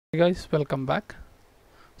Hey guys, welcome back.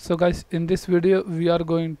 So guys, in this video we are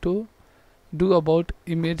going to do about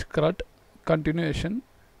IMAGE-CRUD continuation,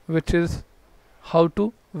 which is how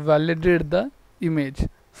to validate the image.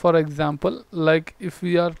 For example, like if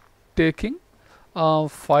we are taking a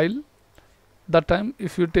file, that time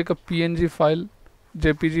if you take a PNG file,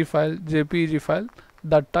 JPG file, JPEG file,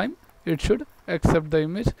 that time it should accept the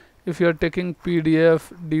image. If you are taking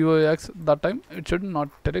PDF, DOX, that time it should not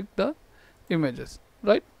take the images,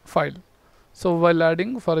 right? File. So while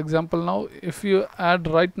adding, for example, now if you add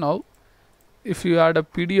right now, if you add a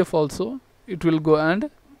PDF also, it will go and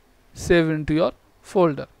save into your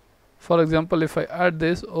folder. For example, if I add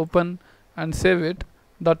this, open and save it,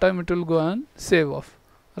 that time it will go and save off,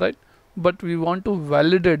 right? But we want to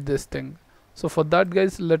validate this thing. So for that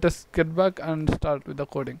guys, let us get back and start with the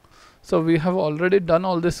coding. So we have already done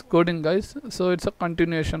all this coding guys, so it's a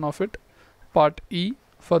continuation of it, part E,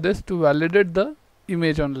 for this to validate the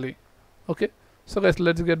image only. Okay, so guys,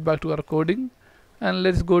 let's get back to our coding and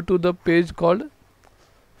let's go to the page called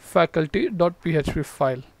faculty.php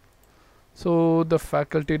file. So the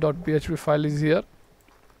faculty.php file is here.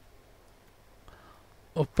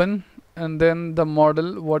 Open, and then the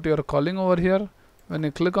model what you are calling over here, when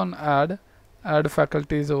you click on add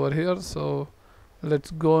faculty is over here. So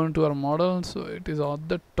let's go into our model. So it is on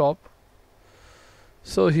the top.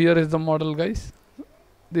 So here is the model guys.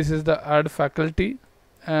 This is the add faculty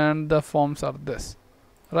and the forms are this,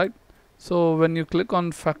 right? So when you click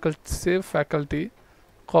on faculty, save faculty,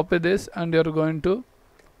 copy this and you're going to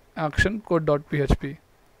action code.php.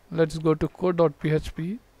 Let's go to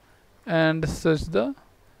code.php and search the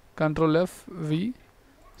Control F V.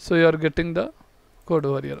 So you are getting the code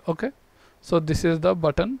over here. Okay, so this is the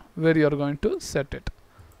button where you are going to set it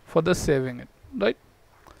for the saving it, right?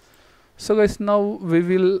 So guys, now we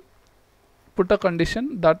will put a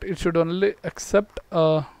condition that it should only accept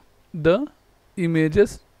the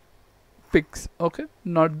images pics, okay,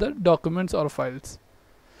 not the documents or files.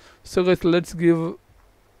 So guys, let's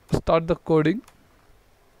start the coding.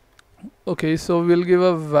 Okay, so we'll give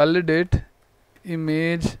a validate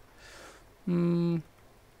image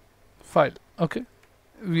file. Okay,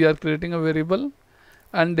 we are creating a variable,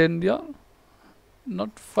 and then your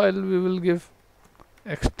not file, we will give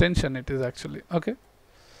extension. It is actually okay,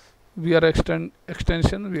 we are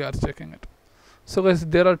extension, we are checking it. So guys,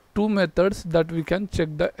 there are two methods that we can check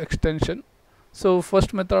the extension. So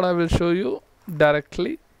first method I will show you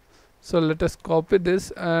directly. So let us copy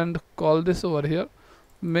this and call this over here.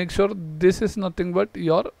 Make sure this is nothing but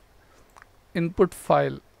your input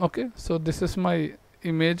file. Okay, so this is my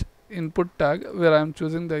image input tag where I am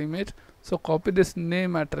choosing the image. So copy this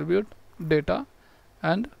name attribute data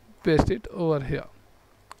and paste it over here.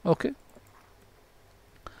 Okay,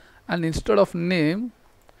 and instead of name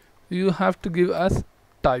you have to give as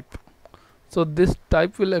type. So this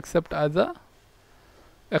type will accept as a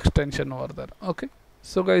extension over there. Okay,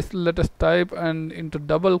 so guys, let us type and into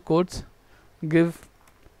double quotes give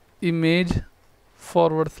image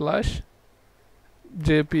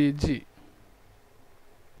 /JPG.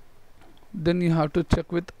 Then you have to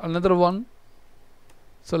check with another one.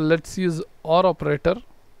 So let's use OR operator,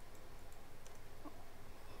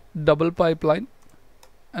 double pipeline,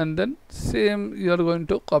 and then same you are going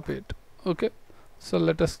to copy it. Okay, so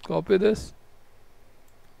let us copy this,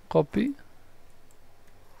 copy,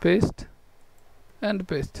 paste and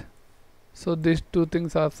paste. So these two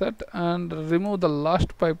things are set, and remove the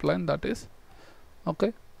last pipeline, that is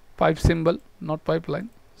okay, pipe symbol, not pipeline,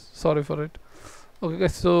 sorry for it. Okay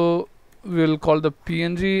guys, so we'll call the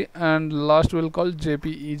PNG and last we'll call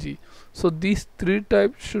JPEG. So these three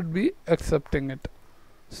types should be accepting it.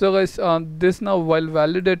 So guys, this now while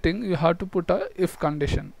validating you have to put a if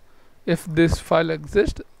condition. If this file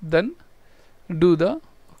exists, then do the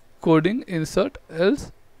coding insert,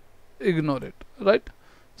 else ignore it, right?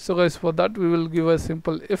 So guys, for that we will give a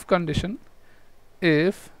simple if condition.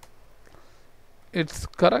 If it's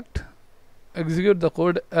correct, execute the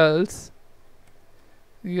code, else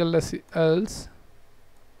else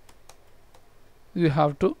you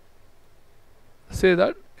have to say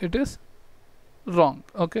that it is wrong.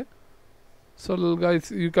 Okay, so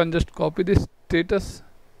guys, you can just copy this status,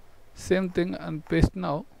 same thing, and paste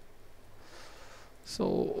now.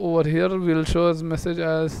 So over here we'll show as message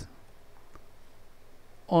as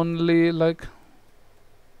only, like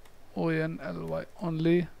only,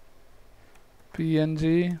 only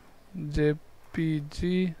PNG,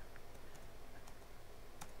 JPG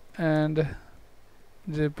and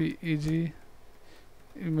JPEG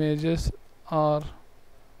images are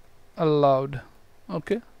allowed.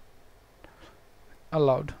 Okay,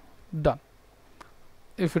 allowed, done.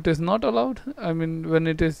 if it is not allowed, I mean when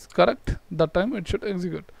it is correct, that time it should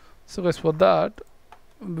execute. So guys, for that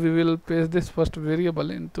we will paste this first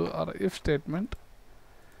variable into our if statement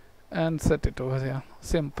and set it over here.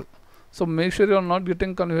 Simple. So make sure you are not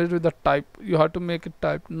getting confused with the type. You have to make it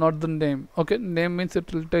type, not the name. Okay, name means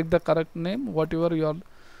it will take the correct name, whatever you are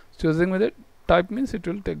choosing with it. Type means it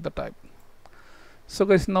will take the type. So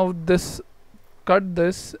guys, now this, cut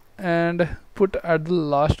this and put at the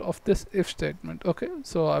last of this if statement. Okay,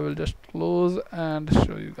 so I will just close and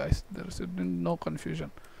show you guys. There is no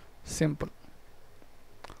confusion. Simple.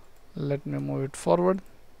 Let me move it forward.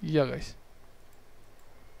 Yeah guys,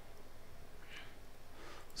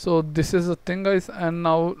 so this is the thing guys, and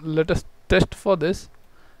now let us test for this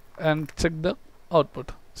and check the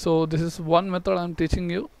output. So this is one method I'm teaching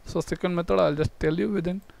you. So second method I'll just tell you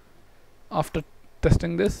within after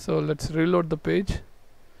testing this. So let's reload the page.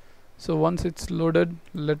 So once it's loaded,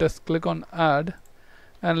 let us click on add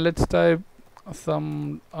and let's type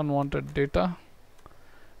some unwanted data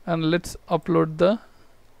and let's upload the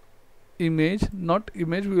image, not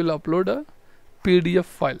image, we will upload a PDF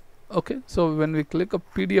file. Okay, so when we click a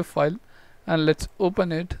PDF file and let's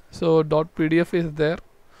open it, so .pdf is there.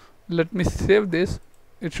 Let me save this.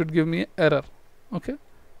 It should give me error. Okay,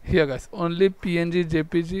 here guys, only PNG,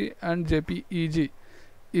 JPG and JPEG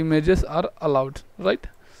images are allowed, right?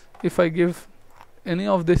 If I give any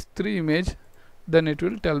of these three image, then it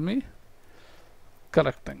will tell me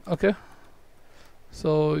correct thing. Okay,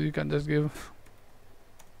 so you can just give,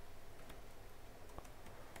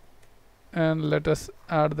 and let us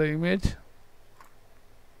add the image.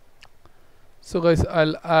 So guys,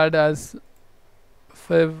 I'll add as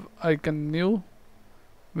fav icon new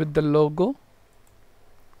with the logo,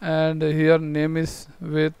 and here name is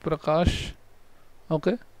Ved Prakash.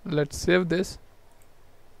 Okay, let's save this.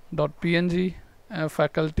 .png and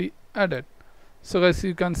faculty added. So guys,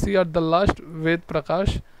 you can see at the last Ved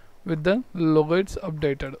Prakash with the logo, it's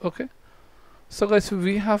updated. Okay, so guys,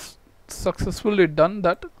 we have successfully done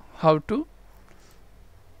that. How to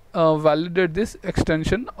validate this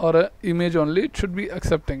extension or a image only, it should be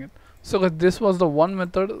accepting it. So guys, this was the one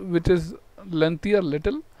method which is lengthier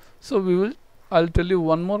little. So I'll tell you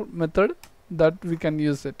one more method that we can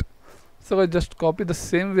use it. So I just copy the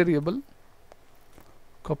same variable,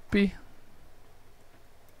 copy,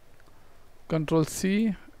 Control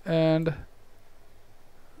C and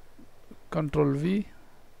Control V.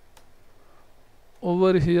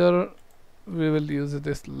 Over here we will use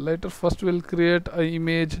this later. First we'll create a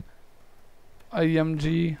image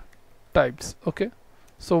img types. Okay,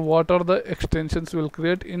 so what are the extensions we'll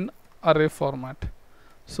create in array format?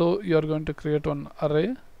 So you are going to create one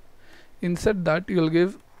array. Inside that you will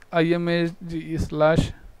give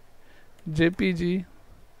image/jpg,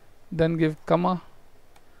 then give comma,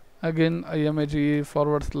 again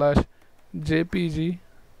image/jpg,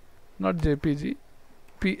 not jpg,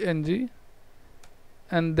 png,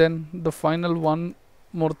 and then the final one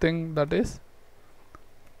more thing, that is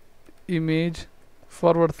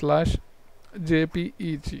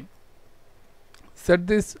image/jpeg. Set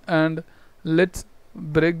this and let's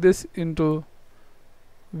break this into,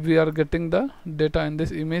 we are getting the data in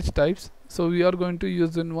this image types. So we are going to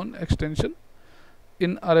use in one extension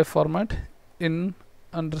in array format, in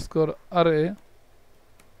underscore array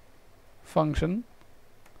function.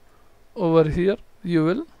 Over here you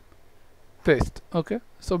will paste. Okay,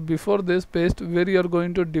 so before this paste, where you are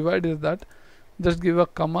going to divide is that just give a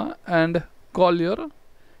comma and call your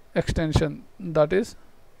extension, that is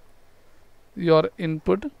your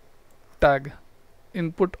input tag,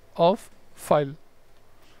 input of file.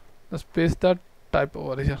 Just paste that, type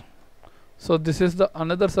over here. So this is the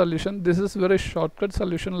another solution. This is very shortcut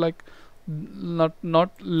solution, like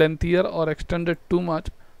not lengthier or extended too much.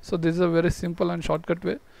 So this is a very simple and shortcut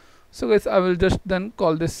way. So guys, I will just then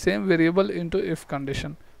call this same variable into if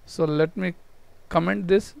condition. So let me comment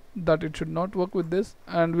this that it should not work with this,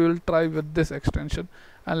 and we will try with this extension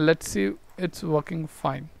and let's see it's working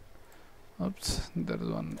fine. Oops, there is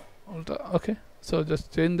one alter. Okay, so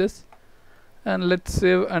just change this and let's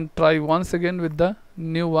save and try once again with the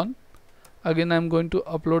new one. Again I'm going to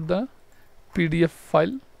upload the PDF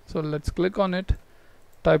file. So let's click on it,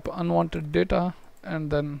 type unwanted data,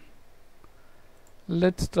 and then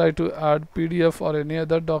let's try to add PDF or any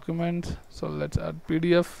other document. So let's add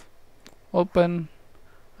PDF, open,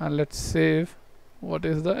 and let's save. What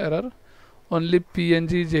is the error? Only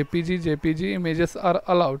PNG, JPG images are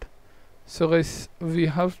allowed. So guys, we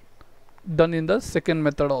have done in the second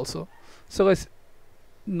method also. So guys,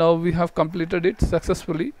 now we have completed it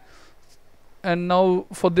successfully, and now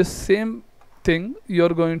for this same thing you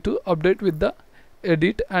are going to update with the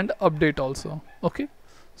edit and update also. Okay,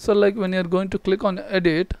 So like when you're going to click on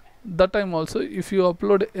edit, that time also if you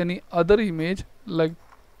upload any other image like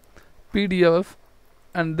PDF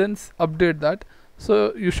and then update that,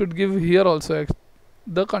 so you should give here also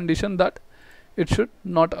the condition that it should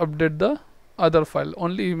not update the other file,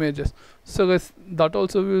 only images. So guys, that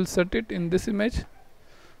also we will set it in this image.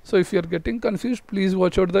 So if you are getting confused, please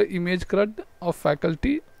watch out the IMAGE-CRUD of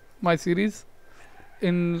faculty, my series,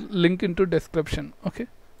 in link into description. Okay,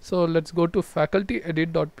 so let's go to faculty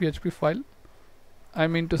edit.php file. I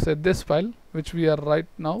mean to say this file which we are right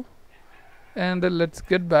now, and let's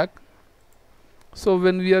get back. So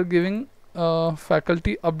when we are giving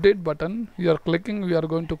faculty update button, we are clicking, we are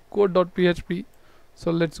going to code.php. So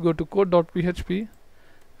let's go to code.php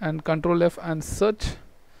and Control F and search.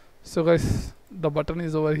 So guys, the button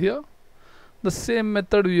is over here. The same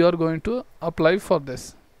method we are going to apply for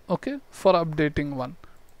this, okay, for updating one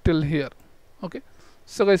till here. Okay,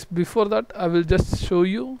 so guys, before that I will just show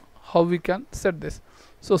you how we can set this.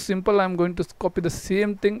 So simple, I'm going to copy the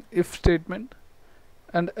same thing, if statement,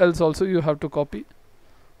 and else also you have to copy.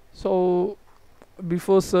 So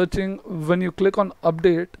before searching, when you click on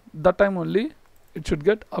update, that time only it should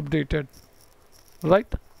get updated, right?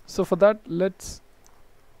 So for that, let's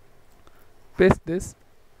paste this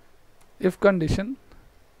if condition,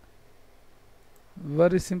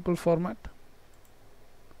 very simple format,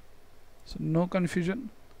 so no confusion.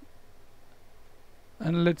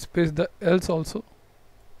 And let's paste the else also,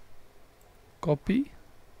 copy,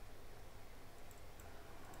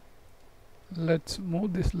 let's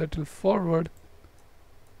move this little forward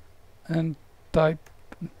and type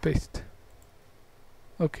and paste.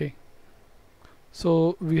 Okay,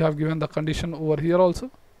 so we have given the condition over here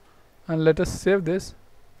also, and let us save this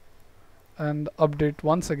and update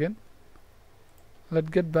once again. Let's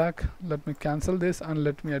get back, let me cancel this and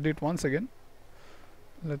let me edit once again.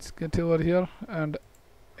 Let's get over here and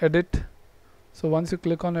edit. So once you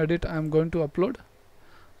click on edit, I am going to upload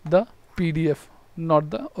the PDF,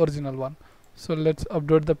 not the original one. So let's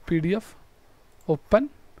upload the PDF,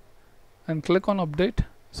 open and click on update.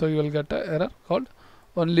 So you will get an error called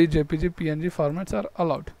only JPG PNG formats are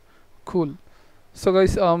allowed. Cool. So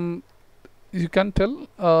guys, you can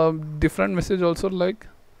tell different message also, like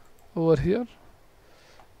over here,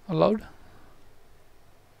 allowed,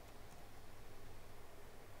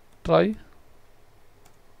 try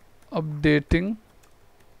updating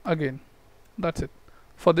again. That's it.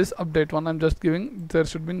 For this update one, I'm just giving, there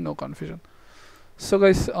should be no confusion. So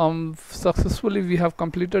guys, successfully we have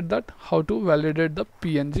completed that, how to validate the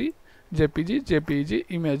PNG, JPG, JPEG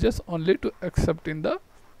images only to accept in the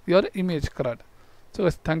your IMAGE-CRUD. So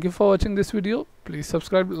guys, thank you for watching this video. Please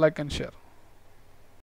subscribe, like and share.